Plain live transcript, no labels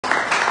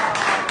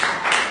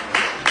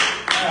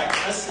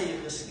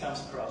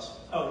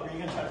Oh, are you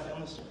going to try to film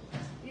this?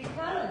 You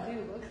kind of do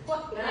look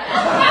like that.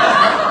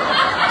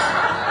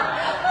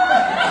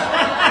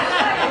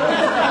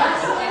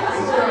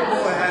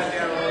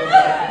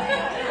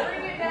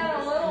 Bring it down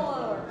a little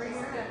lower. Bring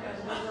your head down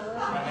just a little. You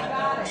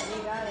got it.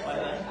 You got it.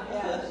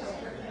 Yeah.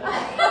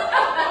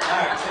 All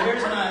right, so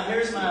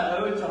here's my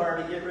ode to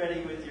Harvey. Get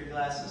ready with your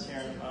glasses here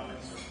in a moment.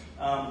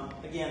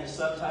 Again, the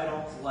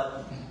subtitle,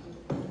 Lucky.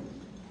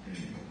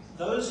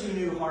 Those who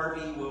knew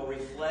Harvey will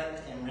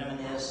reflect and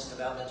reminisce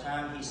about the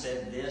time he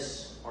said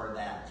this or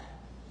that.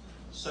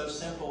 So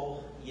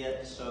simple,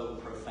 yet so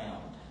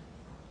profound.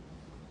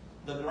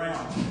 The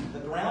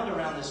ground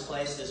around this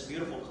place, this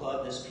beautiful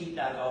club, this Pete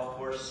Dye golf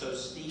course, so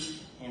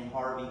steeped in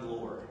Harvey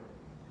lore.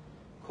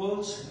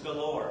 Quotes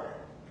galore.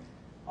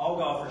 All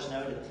golfers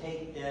know to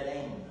take dead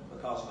aim,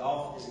 because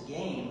golf is a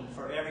game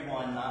for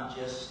everyone, not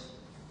just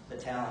the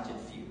talented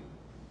few.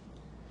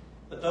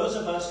 But those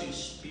of us who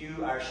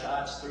spew our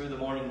shots through the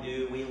morning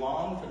dew, we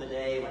long for the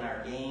day when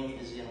our game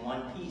is in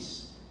one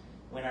piece,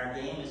 when our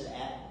game is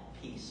at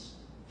peace.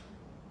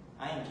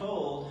 I am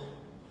told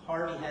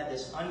Harvey had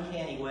this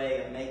uncanny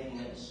way of making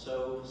it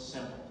so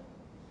simple.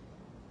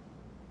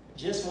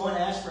 Just one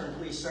aspirin,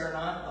 please, sir,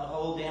 not the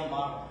whole damn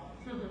bottle.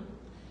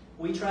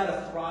 We try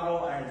to throttle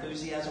our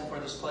enthusiasm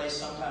for this place,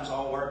 sometimes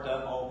all worked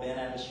up, all bent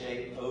out of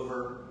shape,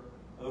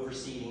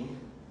 overseeding.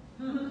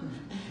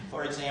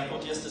 For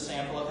example, just a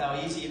sample of how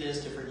easy it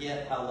is to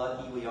forget how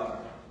lucky we are.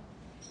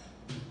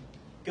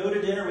 Go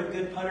to dinner with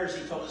good putters,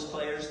 he told his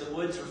players. The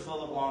woods are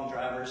full of long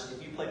drivers.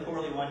 If you play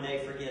poorly one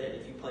day, forget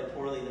it. If you play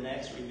poorly the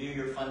next, review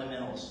your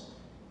fundamentals.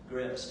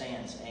 Grip,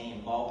 stance,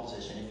 aim, ball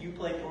position. If you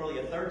play poorly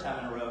a third time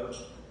in a row,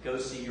 go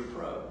see your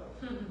pro.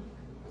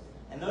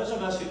 And those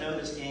of us who know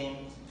this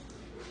game,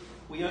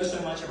 we owe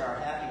so much of our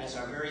happiness,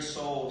 our very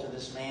soul, to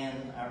this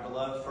man, our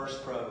beloved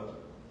first pro,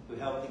 who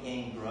helped the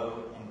game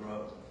grow and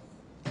grow.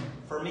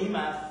 For me,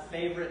 my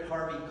favorite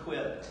Harvey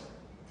quip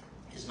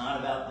is not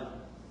about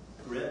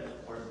the grip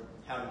or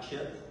how to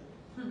chip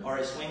or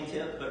a swing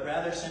tip, but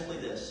rather simply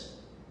this: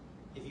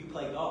 if you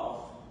play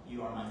golf,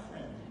 you are my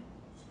friend.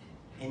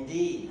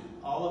 Indeed,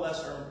 all of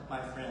us are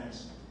my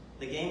friends.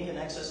 The game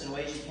connects us in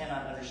ways you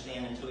cannot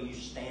understand until you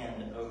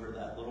stand over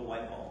that little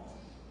white ball.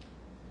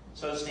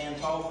 So stand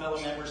tall,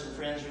 fellow members and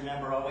friends.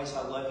 Remember always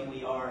how lucky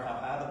we are, how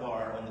high the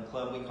bar when the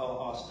club we call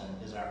Austin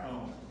is our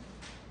home,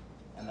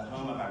 and the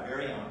home of our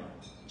very own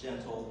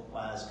gentle,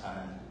 wise,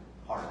 kind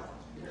Harvey.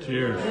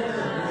 Cheers.